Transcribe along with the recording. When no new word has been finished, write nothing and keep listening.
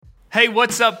Hey,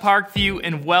 what's up, Parkview,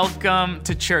 and welcome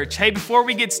to church. Hey, before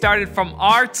we get started, from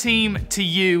our team to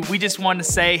you, we just want to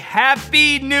say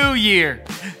Happy New Year.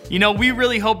 You know, we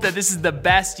really hope that this is the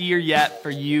best year yet for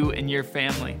you and your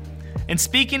family. And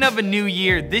speaking of a new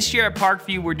year, this year at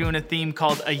Parkview, we're doing a theme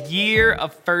called A Year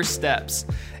of First Steps.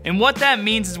 And what that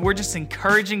means is we're just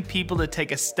encouraging people to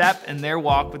take a step in their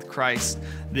walk with Christ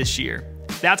this year.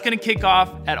 That's going to kick off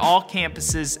at all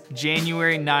campuses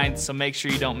January 9th, so make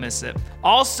sure you don't miss it.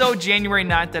 Also, January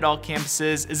 9th at all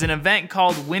campuses is an event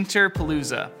called Winter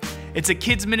Palooza. It's a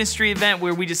kids ministry event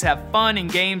where we just have fun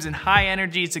and games and high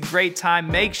energy. It's a great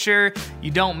time. Make sure you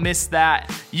don't miss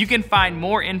that. You can find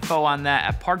more info on that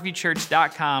at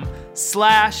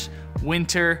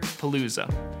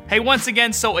parkviewchurch.com/winterpalooza. Hey, once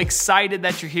again, so excited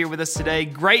that you're here with us today.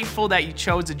 Grateful that you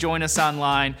chose to join us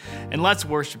online, and let's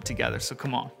worship together. So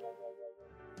come on.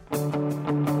 I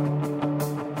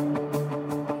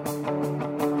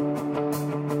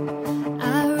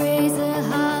raise a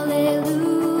hallelujah.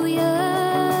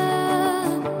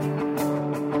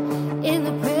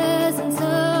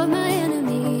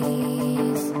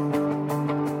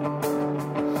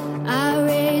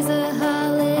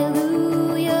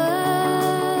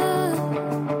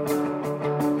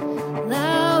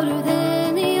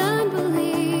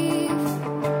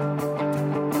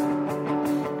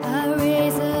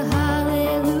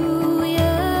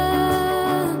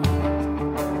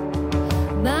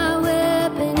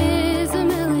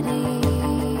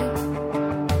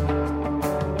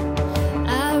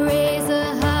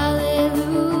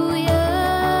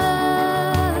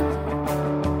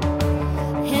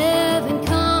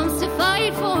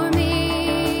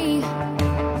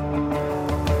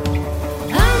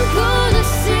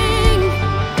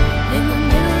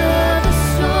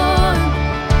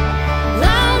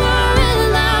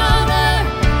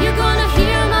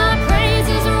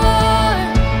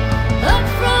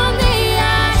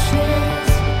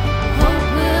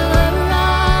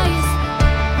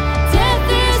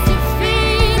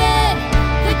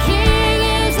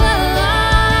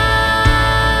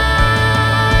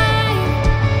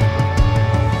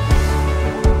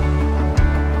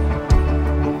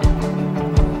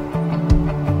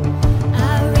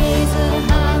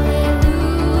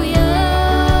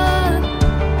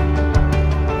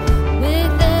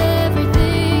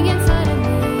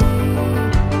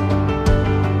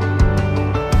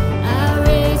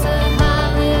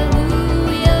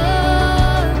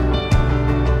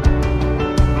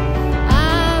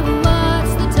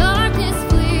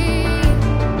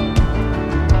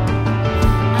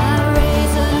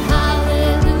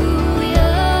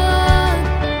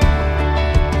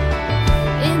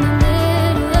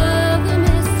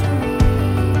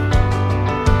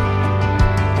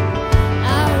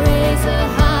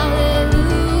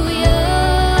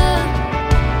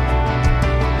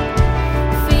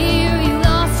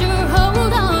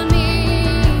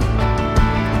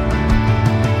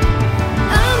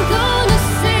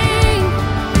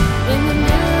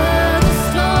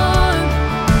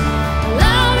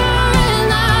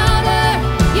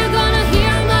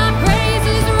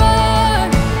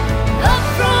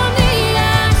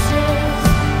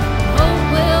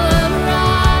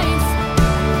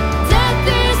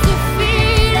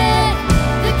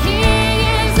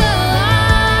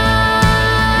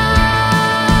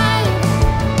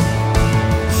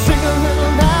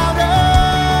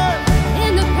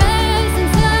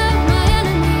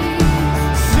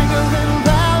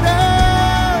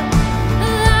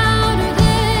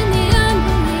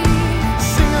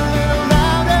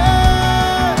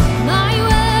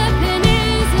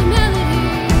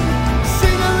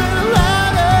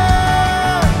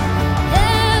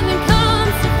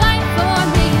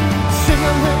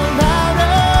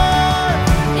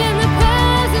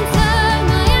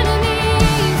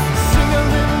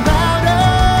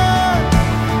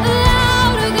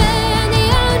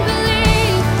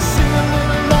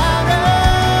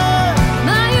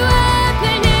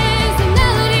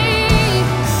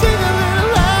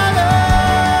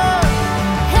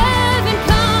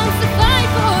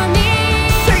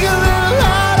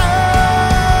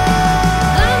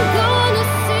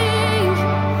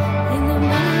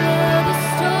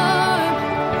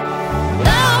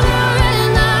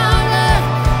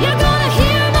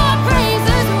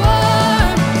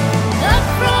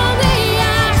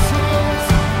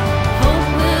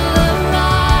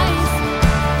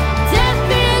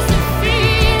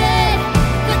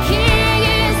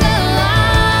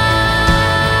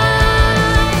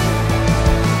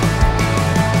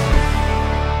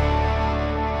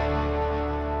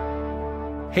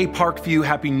 Hey, Parkview,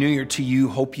 Happy New Year to you.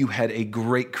 Hope you had a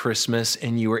great Christmas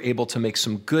and you were able to make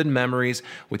some good memories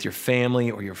with your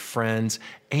family or your friends,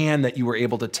 and that you were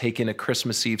able to take in a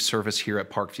Christmas Eve service here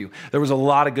at Parkview. There was a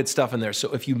lot of good stuff in there,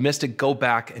 so if you missed it, go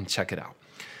back and check it out.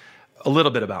 A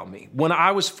little bit about me. When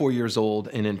I was 4 years old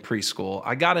and in preschool,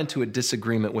 I got into a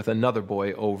disagreement with another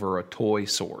boy over a toy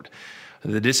sword.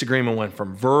 The disagreement went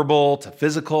from verbal to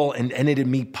physical and ended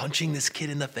in me punching this kid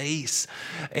in the face.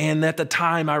 And at the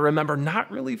time, I remember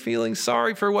not really feeling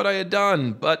sorry for what I had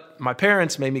done, but my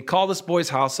parents made me call this boy's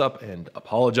house up and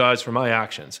apologize for my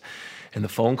actions. And the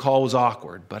phone call was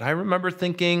awkward, but I remember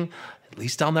thinking, at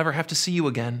least I'll never have to see you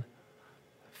again.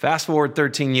 Fast forward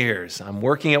 13 years, I'm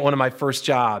working at one of my first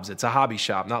jobs. It's a hobby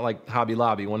shop, not like Hobby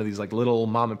Lobby, one of these like little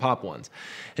mom and pop ones.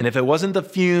 And if it wasn't the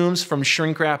fumes from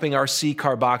shrink wrapping RC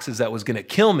car boxes that was gonna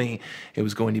kill me, it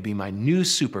was going to be my new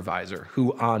supervisor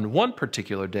who on one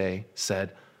particular day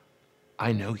said,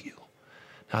 "I know you."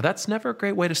 Now that's never a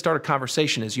great way to start a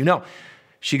conversation, as you know.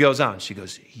 She goes on, she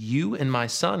goes, "You and my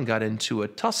son got into a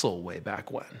tussle way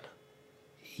back when."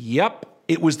 Yep.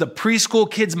 It was the preschool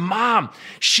kid's mom.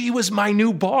 She was my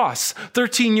new boss.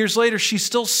 13 years later, she's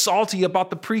still salty about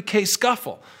the pre-K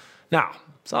scuffle. Now,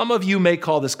 some of you may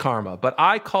call this karma, but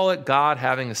I call it God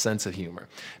having a sense of humor,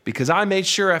 because I made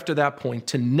sure after that point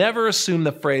to never assume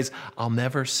the phrase, "I'll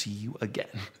never see you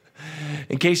again."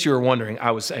 In case you were wondering,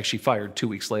 I was actually fired 2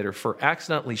 weeks later for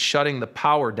accidentally shutting the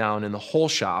power down in the whole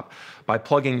shop by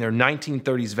plugging their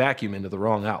 1930s vacuum into the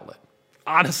wrong outlet.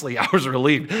 Honestly, I was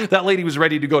relieved. That lady was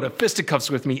ready to go to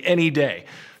fisticuffs with me any day.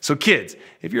 So kids,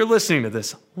 if you're listening to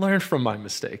this, learn from my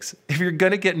mistakes. If you're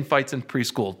gonna get in fights in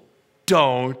preschool,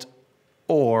 don't,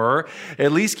 or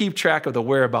at least keep track of the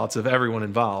whereabouts of everyone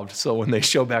involved so when they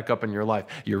show back up in your life,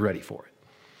 you're ready for it.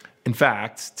 In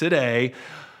fact, today,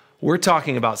 we're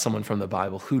talking about someone from the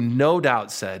Bible who no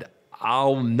doubt said,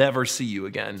 "I'll never see you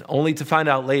again," only to find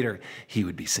out later he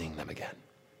would be seeing them again.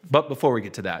 But before we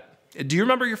get to that, do you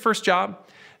remember your first job?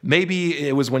 Maybe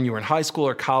it was when you were in high school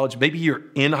or college. Maybe you're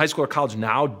in high school or college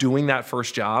now doing that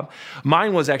first job.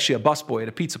 Mine was actually a busboy at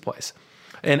a pizza place.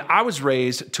 And I was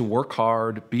raised to work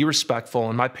hard, be respectful,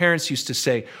 and my parents used to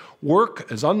say,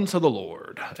 "Work is unto the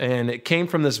Lord." And it came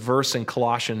from this verse in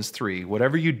Colossians 3,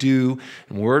 "Whatever you do,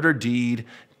 in word or deed,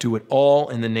 do it all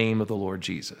in the name of the Lord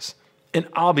Jesus." And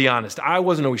I'll be honest, I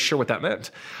wasn't always sure what that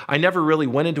meant. I never really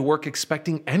went into work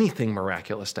expecting anything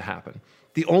miraculous to happen.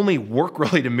 The only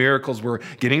work-related miracles were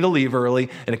getting to leave early,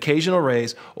 an occasional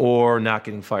raise, or not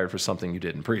getting fired for something you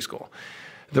did in preschool.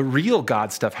 The real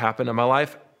God stuff happened in my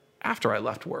life after I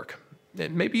left work.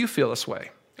 And maybe you feel this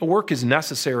way. Work is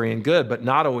necessary and good, but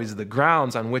not always the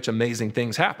grounds on which amazing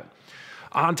things happen.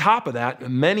 On top of that,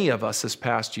 many of us this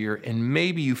past year, and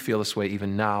maybe you feel this way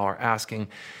even now, are asking,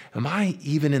 am I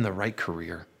even in the right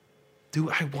career? Do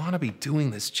I want to be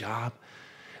doing this job?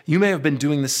 You may have been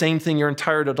doing the same thing your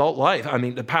entire adult life,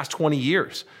 the past 20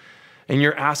 years. And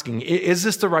you're asking, is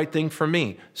this the right thing for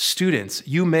me? Students,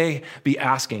 you may be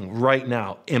asking right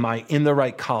now, am I in the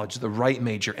right college, the right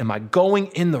major? Am I going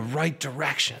in the right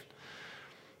direction?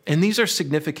 And these are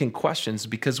significant questions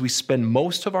because we spend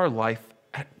most of our life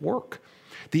at work.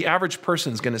 The average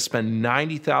person is going to spend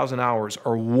 90,000 hours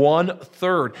or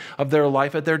 1/3 of their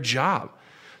life at their job.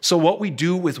 So what we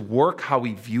do with work, how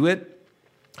we view it,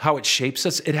 how it shapes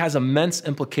us, it has immense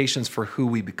implications for who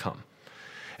we become.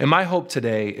 And my hope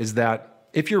today is that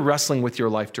if you're wrestling with your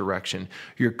life direction,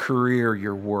 your career,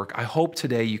 your work, I hope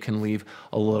today you can leave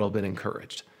a little bit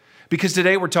encouraged. Because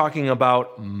today we're talking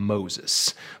about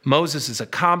Moses. Moses is a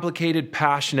complicated,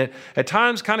 passionate, at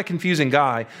times kind of confusing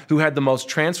guy who had the most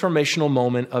transformational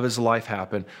moment of his life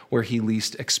happen where he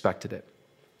least expected it.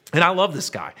 And I love this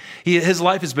guy. His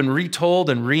life has been retold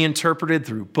and reinterpreted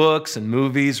through books and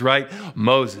movies, right?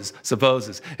 Moses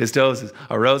supposes his toes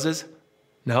are roses.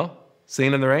 No?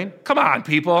 Singing in the rain? Come on,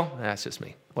 people. That's just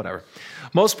me. Whatever.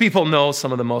 Most people know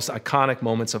some of the most iconic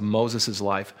moments of Moses'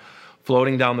 life.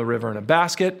 Floating down the river in a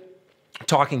basket,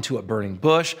 talking to a burning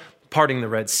bush, parting the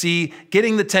Red Sea,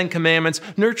 getting the 10 Commandments,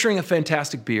 nurturing a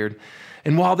fantastic beard.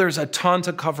 And while there's a ton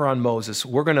to cover on Moses,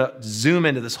 we're going to zoom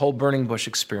into this whole burning bush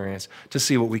experience to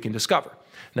see what we can discover.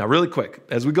 Now, really quick,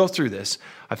 as we go through this,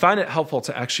 I find it helpful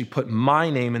to actually put my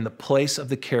name in the place of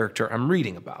the character I'm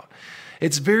reading about.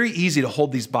 It's very easy to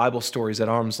hold these Bible stories at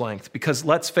arm's length because,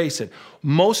 let's face it,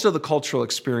 most of the cultural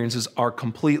experiences are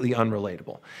completely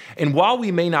unrelatable. And while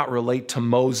we may not relate to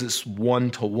Moses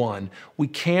one-to-one, we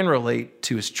can relate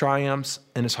to his triumphs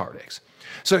and his heartaches.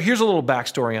 So here's a little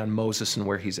backstory on Moses and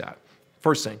where he's at.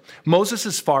 First thing, Moses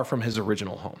is far from his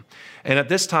original home. And at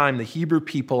this time, the Hebrew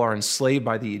people are enslaved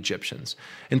by the Egyptians.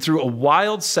 And through a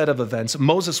wild set of events,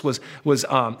 Moses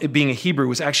being a Hebrew,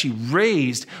 was actually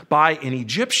raised by an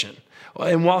Egyptian.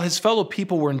 And while his fellow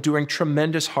people were enduring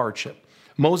tremendous hardship,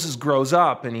 Moses grows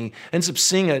up and he ends up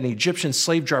seeing an Egyptian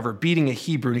slave driver beating a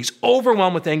Hebrew, and he's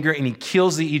overwhelmed with anger and he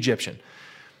kills the Egyptian.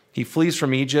 He flees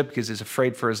from Egypt because he's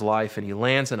afraid for his life, and he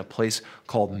lands in a place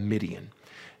called Midian.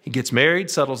 He gets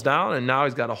married, settles down, and now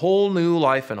he's got a whole new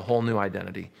life and a whole new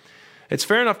identity. It's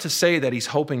fair enough to say that he's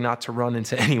hoping not to run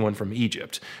into anyone from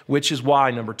Egypt, which is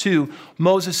why, number 2,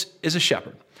 Moses is a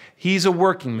shepherd. He's a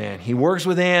working man. He works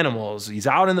with animals. He's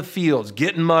out in the fields,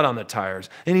 getting mud on the tires,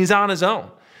 and he's on his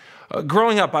own.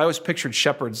 Growing up, I always pictured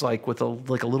shepherds like with a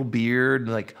little beard,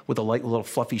 like with a light little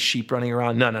fluffy sheep running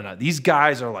around. No. These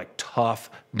guys are like tough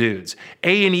dudes.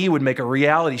 A&E would make a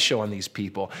reality show on these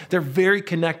people. They're very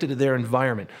connected to their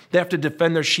environment. They have to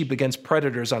defend their sheep against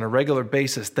predators on a regular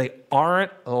basis. They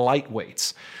aren't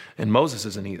lightweights. And Moses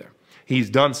isn't either. He's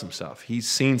done some stuff. He's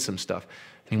seen some stuff.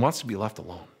 And he wants to be left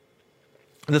alone.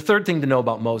 And the third thing to know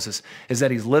about Moses is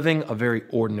that he's living a very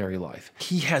ordinary life.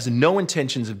 He has no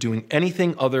intentions of doing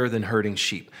anything other than herding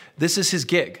sheep. This is his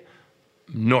gig.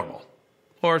 Normal.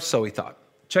 Or so he thought.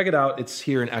 Check it out. It's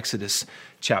here in Exodus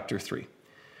chapter 3.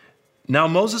 Now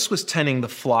Moses was tending the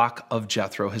flock of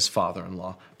Jethro, his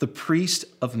father-in-law, the priest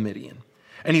of Midian.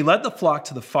 And he led the flock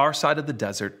to the far side of the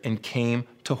desert and came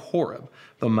to Horeb,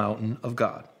 the mountain of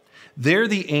God. There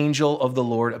the angel of the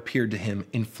Lord appeared to him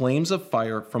in flames of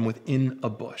fire from within a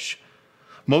bush.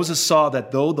 Moses saw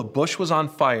that though the bush was on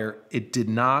fire, it did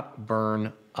not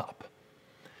burn up.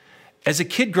 As a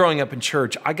kid growing up in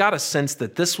church, I got a sense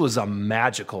that this was a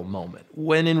magical moment,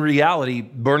 when in reality,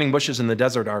 burning bushes in the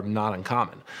desert are not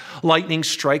uncommon. Lightning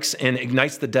strikes and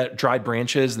ignites the dried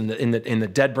branches and the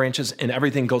dead branches, and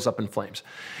everything goes up in flames.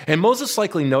 And Moses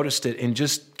likely noticed it and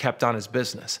just kept on his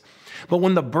business. But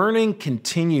when the burning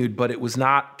continued, but it was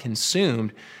not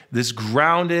consumed, this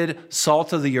grounded,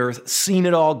 salt of the earth, seen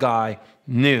it all guy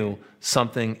knew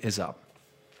something is up.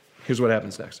 Here's what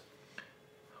happens next.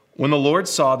 When the Lord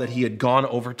saw that he had gone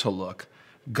over to look,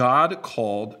 God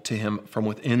called to him from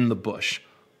within the bush,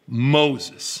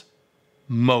 Moses,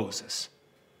 Moses.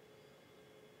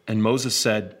 And Moses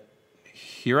said,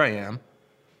 Here I am.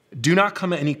 Do not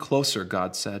come any closer,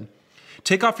 God said.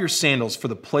 Take off your sandals, for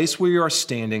the place where you are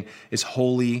standing is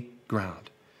holy ground.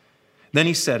 Then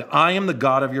he said, I am the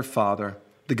God of your father,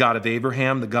 the God of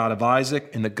Abraham, the God of Isaac,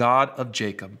 and the God of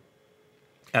Jacob.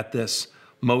 At this,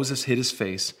 Moses hid his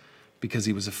face because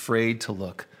he was afraid to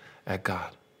look at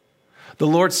God. The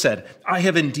Lord said, I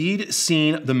have indeed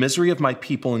seen the misery of my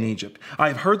people in Egypt. I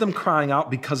have heard them crying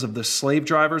out because of the slave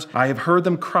drivers. I have heard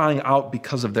them crying out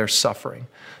because of their suffering.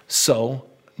 So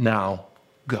now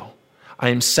go. I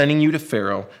am sending you to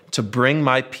Pharaoh to bring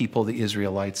my people, the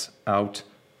Israelites, out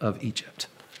of Egypt.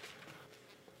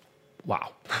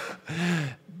 Wow.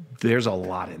 There's a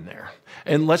lot in there.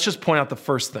 And let's just point out the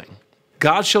first thing.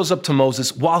 God shows up to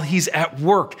Moses while he's at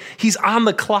work. He's on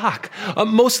the clock.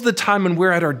 Most of the time when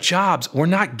we're at our jobs, we're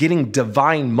not getting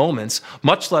divine moments,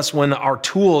 much less when our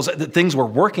tools, the things we're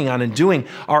working on and doing,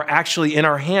 are actually in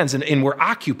our hands and we're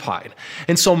occupied.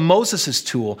 And so Moses'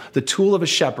 tool, the tool of a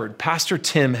shepherd, Pastor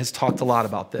Tim has talked a lot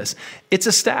about this. It's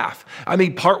a staff. I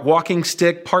mean, part walking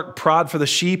stick, part prod for the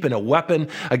sheep, and a weapon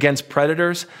against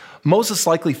predators. Moses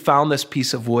likely found this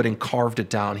piece of wood and carved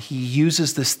it down. He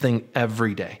uses this thing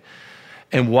every day.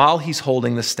 And while he's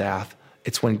holding the staff,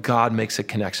 it's when God makes a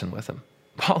connection with him.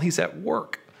 While he's at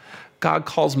work, God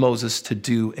calls Moses to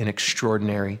do an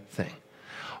extraordinary thing.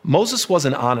 Moses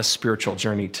wasn't on a spiritual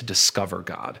journey to discover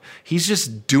God. He's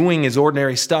just doing his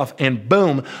ordinary stuff, and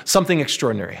boom, something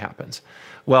extraordinary happens.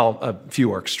 Well, a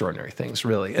few extraordinary things,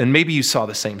 really. And maybe you saw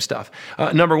the same stuff.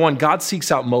 Number one, God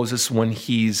seeks out Moses when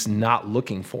he's not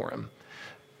looking for him.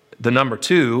 The number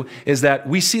two is that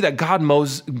we see that God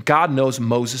knows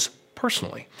Moses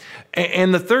personally.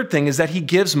 And the third thing is that he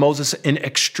gives Moses an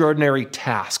extraordinary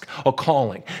task, a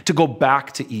calling, to go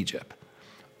back to Egypt.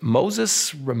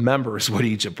 Moses remembers what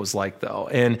Egypt was like, though,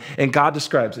 and God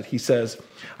describes it. He says,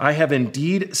 I have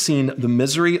indeed seen the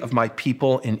misery of my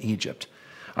people in Egypt.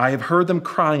 I have heard them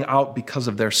crying out because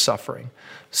of their suffering.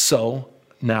 So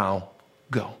now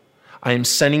go. I am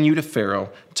sending you to Pharaoh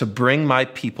to bring my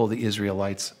people, the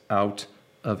Israelites, out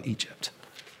of Egypt.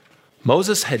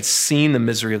 Moses had seen the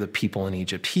misery of the people in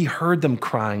Egypt. He heard them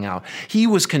crying out. He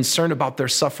was concerned about their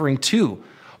suffering too.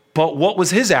 But what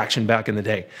was his action back in the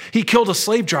day? He killed a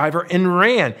slave driver and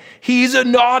ran. He's a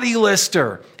naughty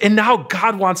lister. And now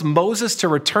God wants Moses to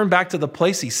return back to the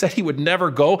place he said he would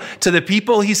never go, to the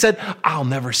people he said, I'll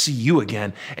never see you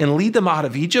again, and lead them out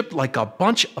of Egypt like a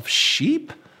bunch of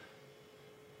sheep?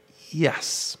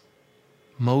 Yes,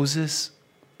 Moses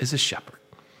is a shepherd.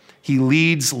 He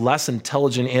leads less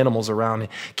intelligent animals around and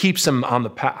keeps them on the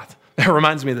path. It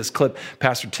reminds me of this clip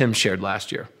Pastor Tim shared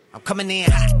last year. I'm coming in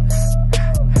hot.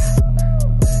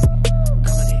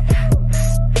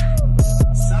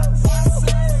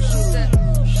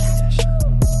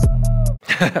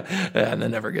 And that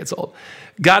never gets old.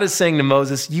 God is saying to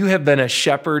Moses, you have been a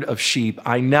shepherd of sheep.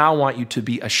 I now want you to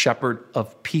be a shepherd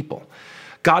of people.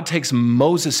 God takes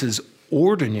Moses'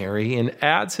 ordinary and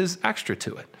adds his extra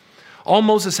to it. All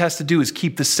Moses has to do is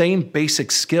keep the same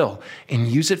basic skill and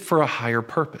use it for a higher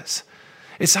purpose.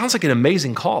 It sounds like an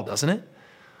amazing call, doesn't it?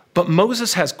 But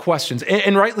Moses has questions,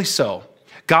 and rightly so.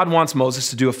 God wants Moses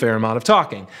to do a fair amount of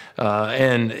talking,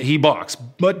 and he balks.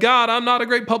 But God, I'm not a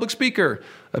great public speaker.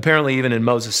 Apparently, even in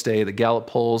Moses' day, the Gallup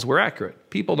polls were accurate.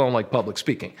 People don't like public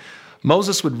speaking.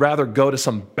 Moses would rather go to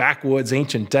some backwoods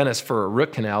ancient dentist for a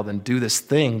root canal than do this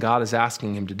thing God is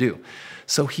asking him to do.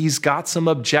 So he's got some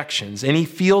objections, and he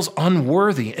feels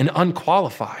unworthy and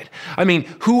unqualified. I mean,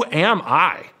 who am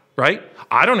I, right?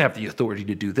 I don't have the authority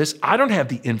to do this. I don't have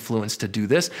the influence to do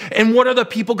this. And what are the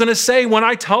people going to say when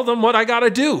I tell them what I got to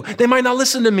do? They might not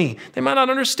listen to me. They might not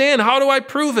understand. How do I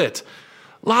prove it?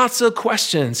 Lots of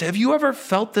questions. Have you ever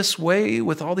felt this way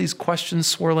with all these questions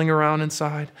swirling around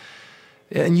inside?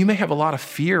 And you may have a lot of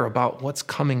fear about what's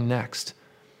coming next.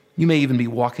 You may even be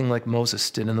walking like Moses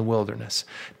did in the wilderness,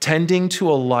 tending to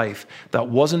a life that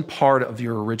wasn't part of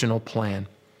your original plan.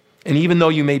 And even though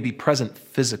you may be present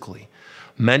physically,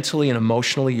 mentally and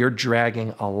emotionally, you're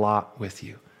dragging a lot with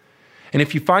you. And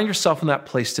if you find yourself in that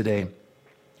place today,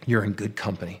 you're in good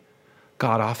company.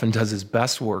 God often does his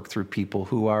best work through people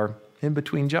who are in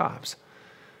between jobs.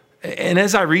 And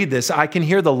as I read this, I can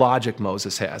hear the logic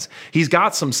Moses has. He's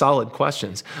got some solid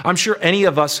questions. I'm sure any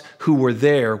of us who were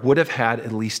there would have had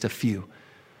at least a few.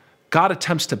 God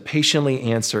attempts to patiently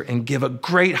answer and give a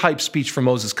great hype speech for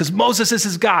Moses because Moses is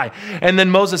his guy. And then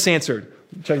Moses answered,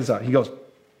 check this out. He goes,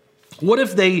 what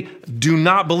if they do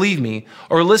not believe me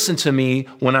or listen to me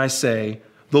when I say,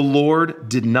 the Lord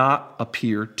did not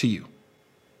appear to you?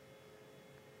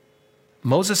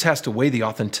 Moses has to weigh the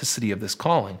authenticity of this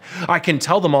calling. I can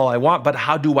tell them all I want, but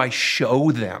how do I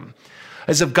show them?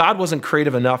 As if God wasn't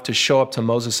creative enough to show up to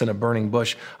Moses in a burning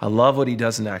bush. I love what he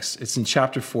does next. It's in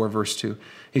chapter 4, verse 2.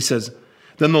 He says,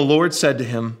 then the Lord said to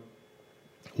him,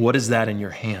 what is that in your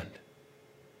hand?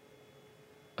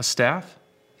 A staff?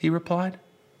 He replied.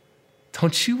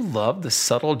 Don't you love the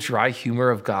subtle, dry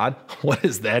humor of God? What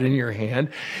is that in your hand?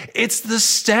 It's the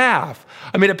staff.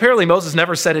 I mean, apparently Moses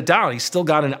never set it down. He's still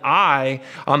got an eye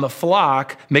on the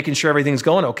flock, making sure everything's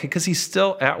going okay, because he's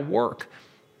still at work.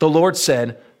 The Lord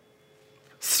said,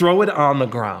 throw it on the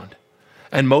ground.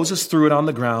 And Moses threw it on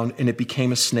the ground, and it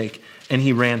became a snake, and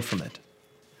he ran from it.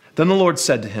 Then the Lord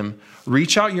said to him,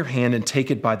 reach out your hand and take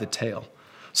it by the tail.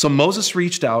 So Moses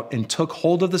reached out and took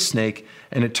hold of the snake,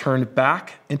 and it turned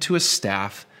back into a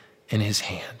staff in his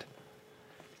hand.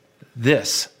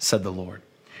 This, said the Lord,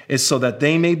 is so that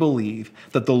they may believe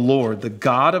that the Lord, the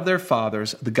God of their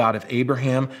fathers, the God of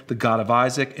Abraham, the God of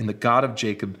Isaac, and the God of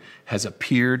Jacob, has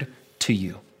appeared to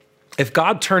you. If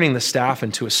God turning the staff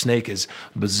into a snake is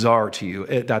bizarre to you,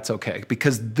 that's okay,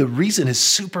 because the reason is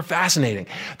super fascinating.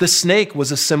 The snake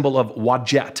was a symbol of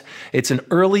Wadjet. It's an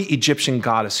early Egyptian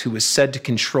goddess who was said to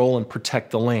control and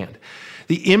protect the land.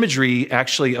 The imagery,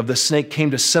 actually, of the snake came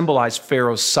to symbolize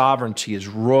Pharaoh's sovereignty, his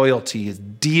royalty, his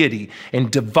deity, and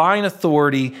divine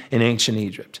authority in ancient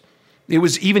Egypt. It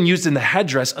was even used in the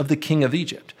headdress of the king of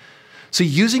Egypt. So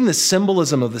using the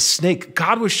symbolism of the snake,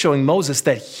 God was showing Moses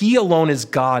that he alone is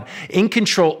God in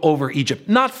control over Egypt,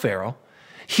 not Pharaoh.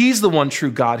 He's the one true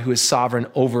God who is sovereign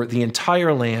over the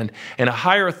entire land and a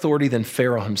higher authority than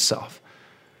Pharaoh himself.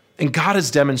 And God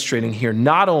is demonstrating here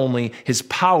not only his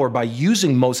power by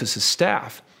using Moses'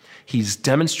 staff, he's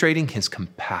demonstrating his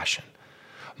compassion.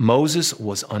 Moses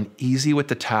was uneasy with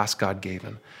the task God gave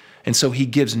him. And so he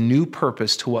gives new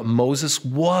purpose to what Moses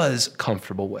was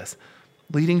comfortable with,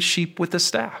 leading sheep with the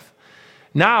staff.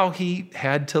 Now he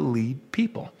had to lead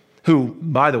people who,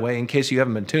 by the way, in case you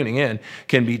haven't been tuning in,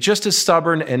 can be just as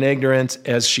stubborn and ignorant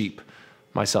as sheep,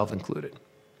 myself included.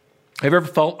 Have you ever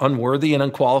felt unworthy and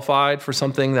unqualified for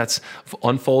something that's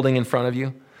unfolding in front of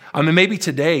you? I mean, maybe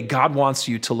today God wants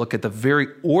you to look at the very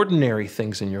ordinary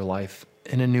things in your life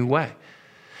in a new way.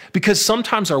 Because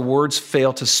sometimes our words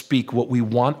fail to speak what we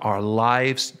want our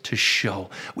lives to show.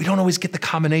 We don't always get the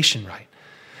combination right.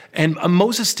 And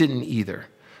Moses didn't either.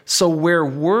 So where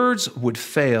words would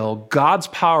fail, God's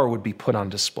power would be put on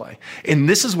display. And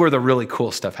this is where the really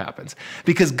cool stuff happens.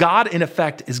 Because God, in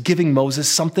effect, is giving Moses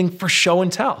something for show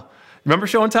and tell. Remember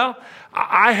show and tell?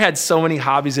 I had so many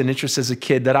hobbies and interests as a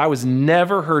kid that I was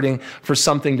never hurting for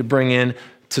something to bring in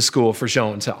to school for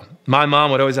show and tell. My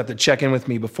mom would always have to check in with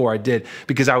me before I did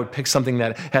because I would pick something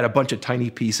that had a bunch of tiny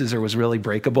pieces or was really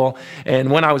breakable.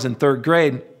 And when I was in 3rd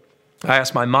grade, I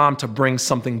asked my mom to bring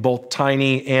something both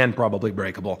tiny and probably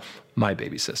breakable. My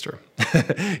baby sister.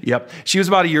 Yep. She was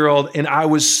about a year old, and I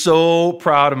was so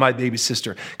proud of my baby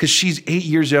sister because she's 8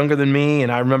 years younger than me,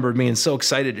 and I remember being so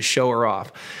excited to show her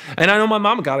off. And I know my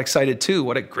mom got excited too.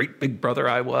 What a great big brother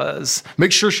I was.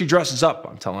 Make sure she dresses up,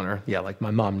 I'm telling her. Yeah, like my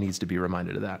mom needs to be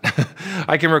reminded of that.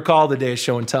 I can recall the day of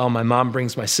show and tell. My mom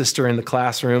brings my sister in the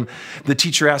classroom. The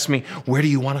teacher asked me, "Where do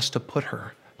you want us to put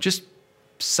her?" "Just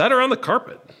set her on the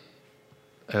carpet."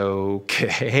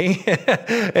 Okay.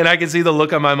 And I can see the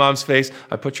look on my mom's face.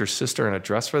 "I put your sister in a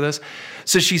dress for this?"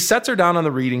 So she sets her down on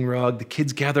the reading rug. The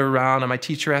kids gather around, and my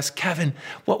teacher asks, "Kevin,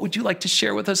 what would you like to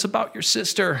share with us about your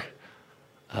sister?"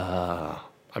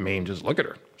 Just look at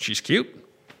her. She's cute.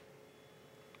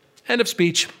 End of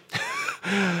speech.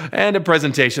 End of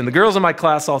presentation. The girls in my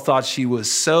class all thought she was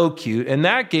so cute, and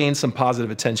that gained some positive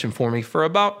attention for me for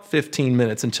about 15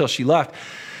 minutes until she left.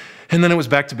 And then it was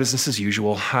back to business as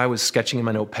usual. I was sketching in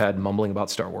my notepad, mumbling about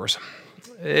Star Wars.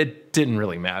 It didn't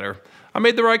really matter. I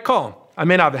made the right call. I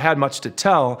may not have had much to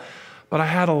tell, but I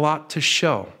had a lot to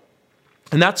show.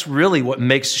 And that's really what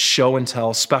makes show and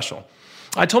tell special.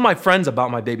 I told my friends about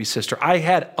my baby sister. I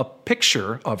had a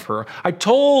picture of her. I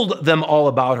told them all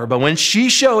about her, but when she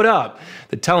showed up,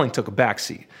 the telling took a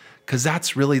backseat, because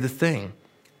that's really the thing.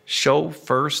 Show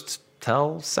first,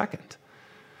 tell second.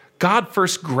 God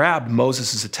first grabbed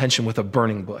Moses' attention with a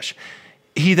burning bush.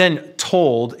 He then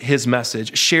told his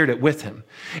message, shared it with him.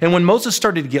 And when Moses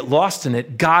started to get lost in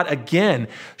it, God again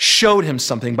showed him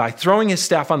something by throwing his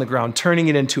staff on the ground, turning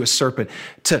it into a serpent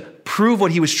to prove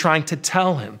what he was trying to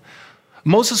tell him.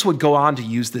 Moses would go on to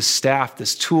use this staff,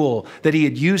 this tool that he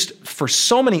had used for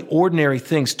so many ordinary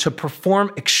things to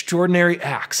perform extraordinary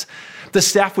acts. The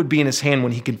staff would be in his hand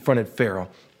when he confronted Pharaoh,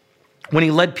 when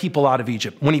he led people out of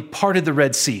Egypt, when he parted the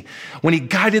Red Sea, when he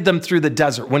guided them through the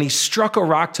desert, when he struck a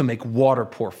rock to make water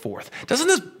pour forth. Doesn't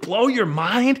this blow your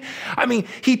mind?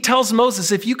 He tells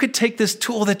Moses, if you could take this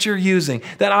tool that you're using,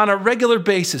 that on a regular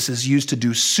basis is used to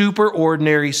do super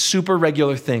ordinary, super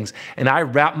regular things, and I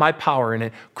wrap my power in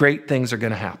it, great things are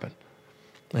going to happen.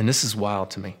 And this is wild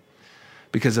to me.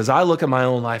 Because as I look at my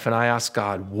own life and I ask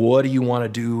God, what do you want to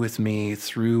do with me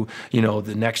through,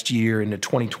 the next year into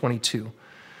 2022?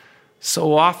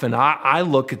 So often I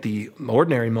look at the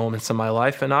ordinary moments in my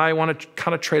life and I want to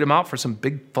kind of trade them out for some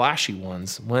big flashy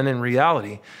ones, when in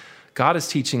reality, God is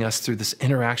teaching us through this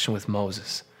interaction with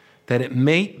Moses that it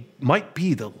might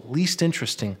be the least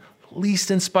interesting,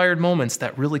 least inspired moments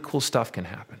that really cool stuff can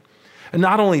happen. And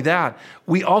not only that,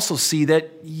 we also see that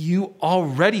you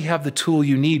already have the tool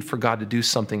you need for God to do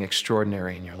something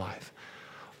extraordinary in your life.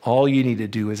 All you need to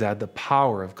do is add the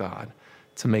power of God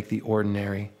to make the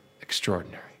ordinary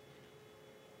extraordinary.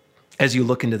 As you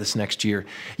look into this next year,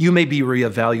 you may be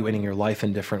reevaluating your life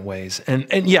in different ways.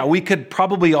 And yeah, we could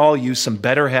probably all use some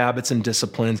better habits and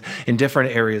disciplines in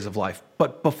different areas of life.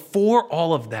 But before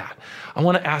all of that, I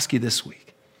want to ask you this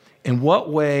week, in what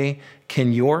way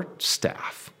can your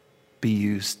staff be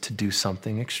used to do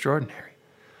something extraordinary?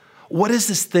 What is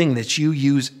this thing that you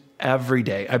use every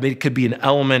day? It could be an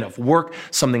element of work,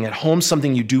 something at home,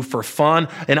 something you do for fun,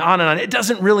 and on and on. It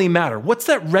doesn't really matter. What's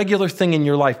that regular thing in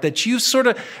your life that you've sort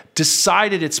of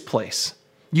decided its place?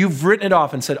 You've written it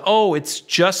off and said, oh, it's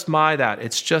just that.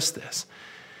 It's just this.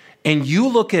 And you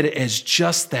look at it as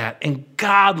just that, and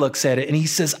God looks at it and he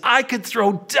says, I could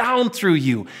throw down through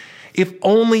you if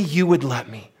only you would let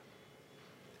me.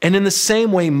 And in the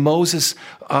same way, Moses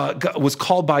was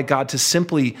called by God to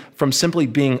simply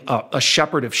being a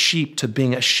shepherd of sheep to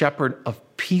being a shepherd of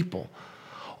people.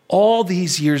 All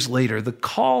these years later, the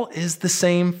call is the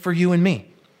same for you and me.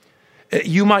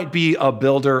 You might be a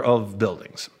builder of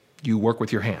buildings. You work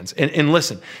with your hands. And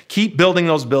listen, keep building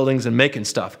those buildings and making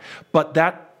stuff. But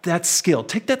that skill,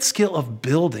 take that skill of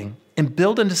building and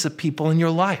build into some people in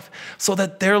your life so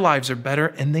that their lives are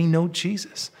better and they know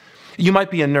Jesus. You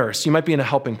might be a nurse, you might be in a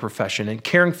helping profession and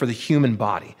caring for the human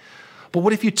body. But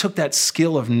what if you took that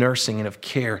skill of nursing and of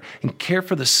care and care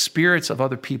for the spirits of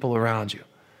other people around you?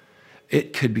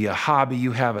 It could be a hobby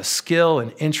you have, a skill,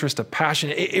 an interest, a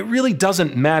passion. It really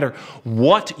doesn't matter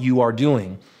what you are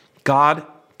doing. God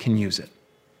can use it.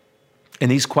 And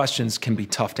these questions can be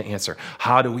tough to answer.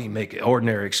 How do we make it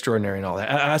ordinary, extraordinary, and all that?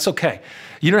 That's okay.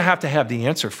 You don't have to have the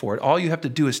answer for it. All you have to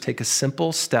do is take a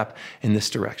simple step in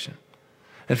this direction.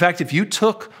 In fact, if you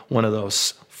took one of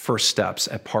those first steps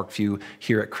at Parkview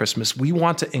here at Christmas, we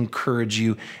want to encourage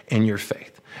you in your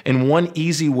faith. And one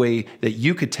easy way that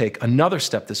you could take another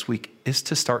step this week is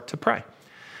to start to pray.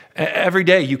 Every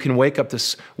day you can wake up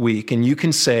this week and you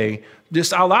can say,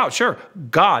 just out loud, sure,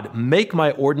 God, make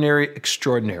my ordinary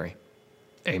extraordinary.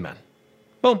 Amen.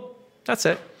 Boom, that's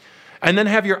it. And then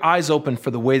have your eyes open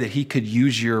for the way that he could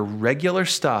use your regular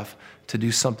stuff to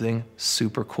do something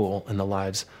super cool in the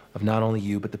lives of not only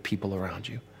you, but the people around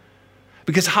you.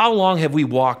 Because how long have we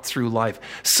walked through life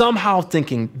somehow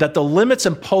thinking that the limits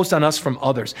imposed on us from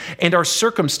others and our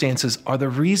circumstances are the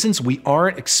reasons we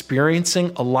aren't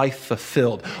experiencing a life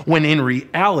fulfilled, when in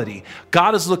reality,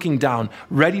 God is looking down,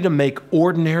 ready to make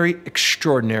ordinary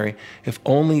extraordinary if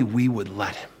only we would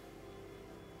let him.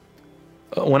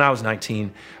 When I was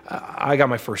 19, I got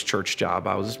my first church job.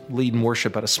 I was leading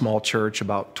worship at a small church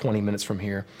about 20 minutes from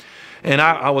here. And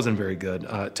I wasn't very good,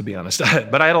 to be honest,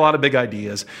 but I had a lot of big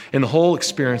ideas, and the whole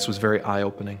experience was very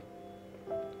eye-opening.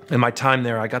 In my time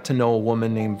there, I got to know a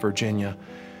woman named Virginia.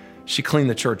 She cleaned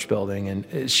the church building,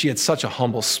 and she had such a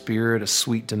humble spirit, a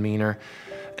sweet demeanor.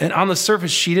 And on the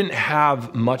surface, she didn't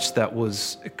have much that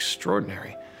was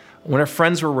extraordinary. When her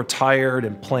friends were retired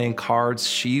and playing cards,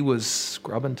 she was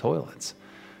scrubbing toilets.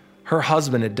 Her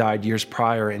husband had died years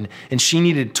prior, and she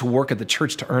needed to work at the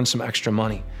church to earn some extra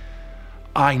money.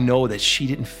 I know that she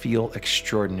didn't feel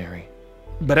extraordinary.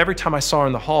 But every time I saw her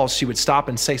in the halls, she would stop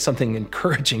and say something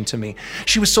encouraging to me.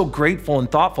 She was so grateful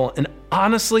and thoughtful, and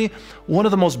honestly, one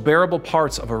of the most bearable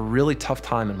parts of a really tough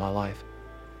time in my life.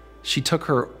 She took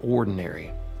her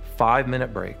ordinary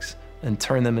 5-minute breaks and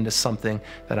turned them into something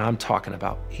that I'm talking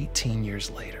about 18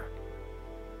 years later.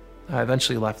 I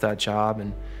eventually left that job,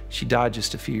 and she died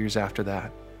just a few years after that.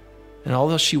 And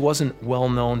although she wasn't well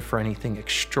known for anything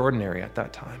extraordinary at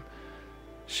that time,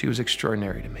 she was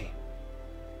extraordinary to me.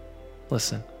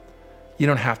 Listen, you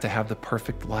don't have to have the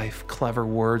perfect life, clever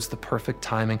words, the perfect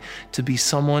timing to be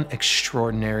someone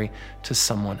extraordinary to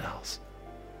someone else.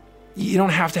 You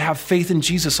don't have to have faith in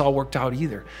Jesus all worked out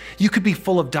either. You could be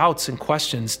full of doubts and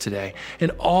questions today,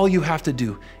 and all you have to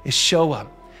do is show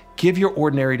up, give your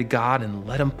ordinary to God, and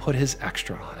let him put his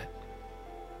extra on it.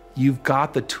 You've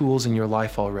got the tools in your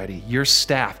life already, your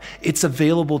staff. It's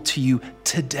available to you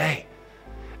today.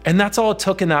 And that's all it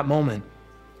took in that moment.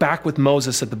 Back with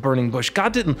Moses at the burning bush,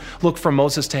 God didn't look for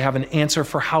Moses to have an answer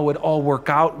for how it all work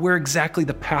out, where exactly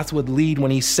the path would lead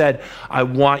when he said, I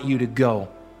want you to go.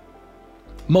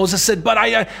 Moses said, but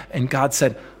and God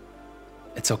said,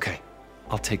 it's okay.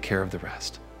 I'll take care of the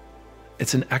rest.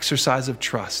 It's an exercise of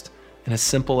trust and a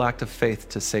simple act of faith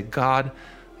to say, God,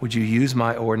 would you use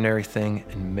my ordinary thing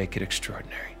and make it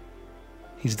extraordinary?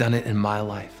 He's done it in my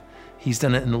life. He's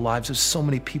done it in the lives of so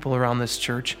many people around this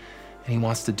church, and he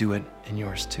wants to do it in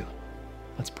yours too.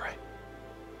 Let's pray.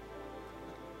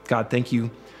 God, thank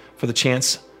you for the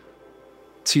chance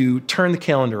to turn the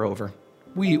calendar over.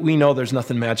 We know there's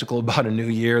nothing magical about a new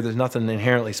year. There's nothing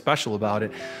inherently special about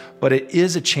it, but it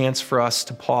is a chance for us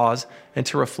to pause and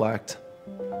to reflect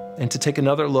and to take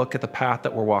another look at the path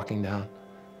that we're walking down.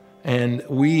 And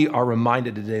we are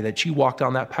reminded today that you walked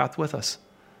on that path with us.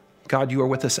 God, you are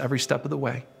with us every step of the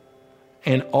way.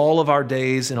 And all of our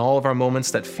days and all of our moments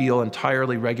that feel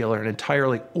entirely regular and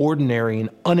entirely ordinary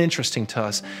and uninteresting to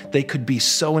us, they could be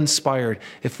so inspired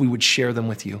if we would share them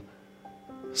with you.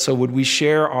 So would we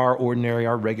share our ordinary,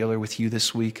 our regular with you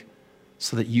this week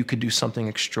so that you could do something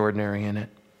extraordinary in it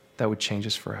that would change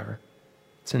us forever?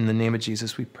 It's in the name of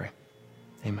Jesus we pray.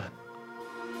 Amen.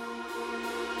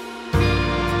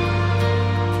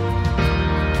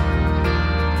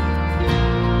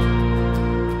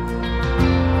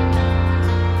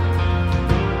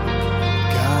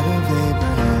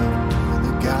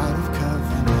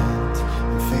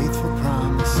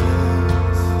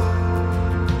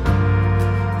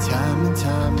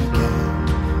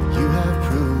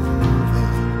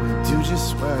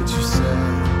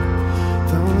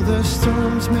 The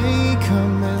storms may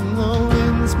come and the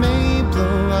winds may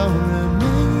blow, I'll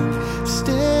remain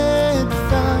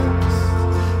steadfast.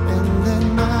 And let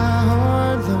my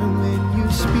heart learn when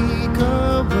you speak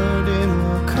a word, it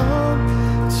will come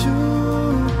to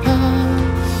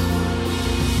pass.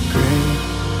 Great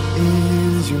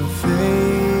is your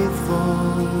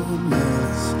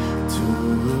faithfulness to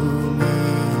me.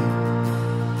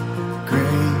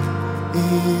 Great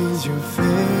is your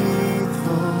faithfulness.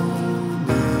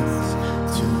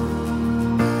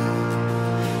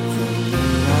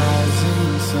 Rising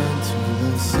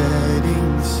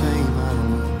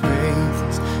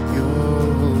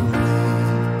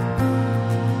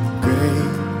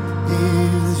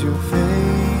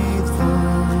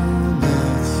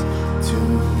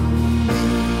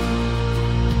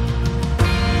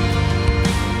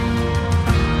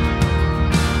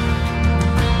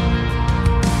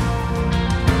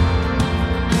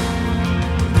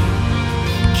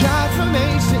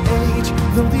age to age,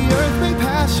 though the earth may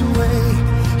pass away,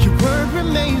 your word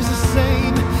remains the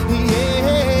same.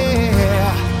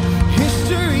 Yeah,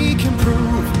 history can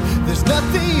prove there's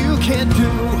nothing you can't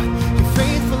do. You're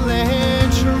faithful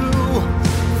and true.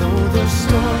 Though the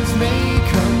storms may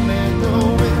come and the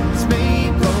winds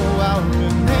may blow, I'll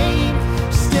remain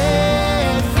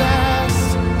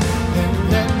steadfast and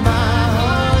let my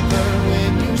heart learn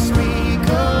when you speak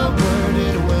a word,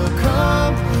 it will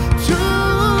come to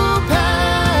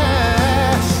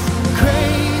pass.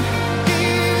 Great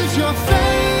is your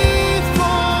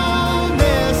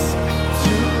faithfulness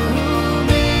to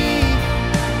me.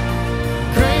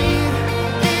 Great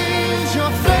is your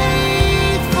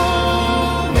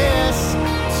faithfulness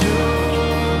to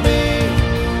me.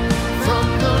 From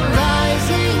the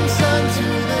rising sun to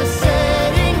the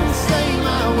setting same,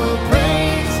 I will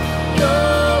praise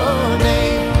your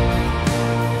name.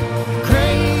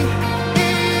 Great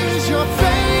is your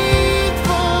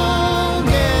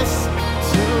faithfulness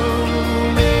to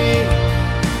me.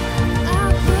 I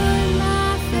put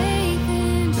my faith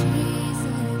in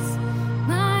Jesus,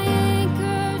 my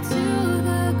anchor to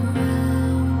the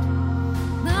ground,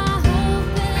 my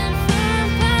hope and firm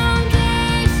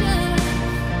foundation.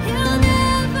 He'll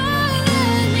never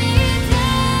let me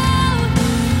down.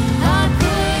 I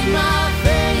put my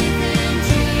faith in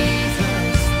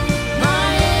Jesus, my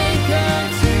anchor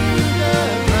to the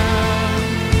ground,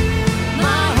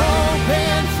 my hope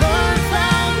and firm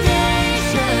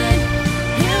foundation.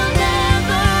 He'll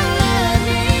never let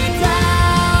me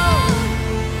down.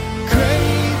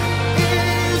 Great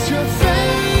is your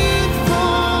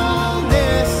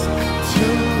faithfulness to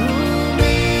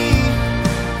me.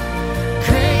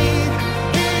 Great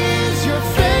is your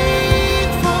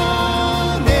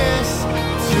faithfulness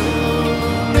to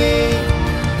me.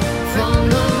 From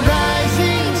the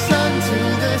rising sun to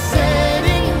the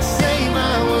setting same, I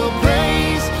will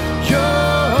praise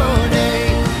your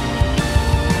name.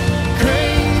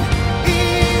 Great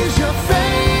is your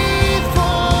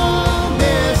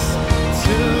faithfulness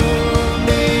to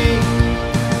me.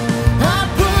 I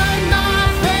put my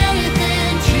faith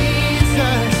in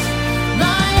Jesus,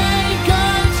 my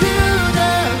anchor to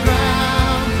the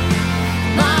ground,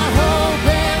 my hope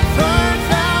and firm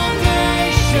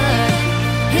foundation.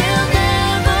 He'll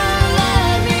never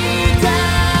let me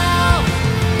down.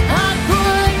 I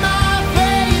put my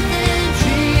faith in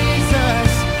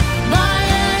Jesus, my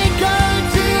anchor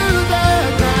to the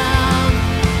ground,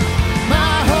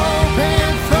 my hope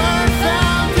and firm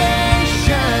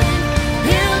foundation.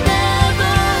 He'll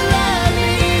never let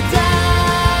me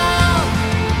down.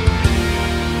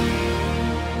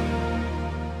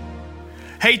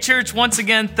 Hey, church, once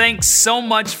again, thanks so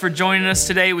much for joining us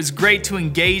today. It was great to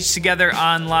engage together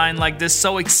online like this.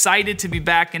 So excited to be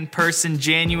back in person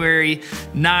January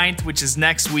 9th, which is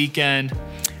next weekend.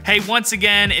 Hey, once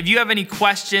again, if you have any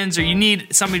questions or you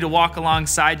need somebody to walk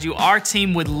alongside you, our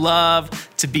team would love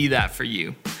to be that for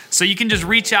you. So you can just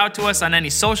reach out to us on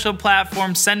any social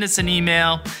platform, send us an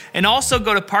email, and also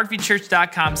go to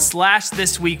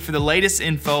parkviewchurch.com/thisweek for the latest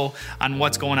info on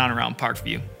what's going on around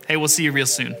Parkview. Hey, we'll see you real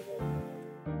soon.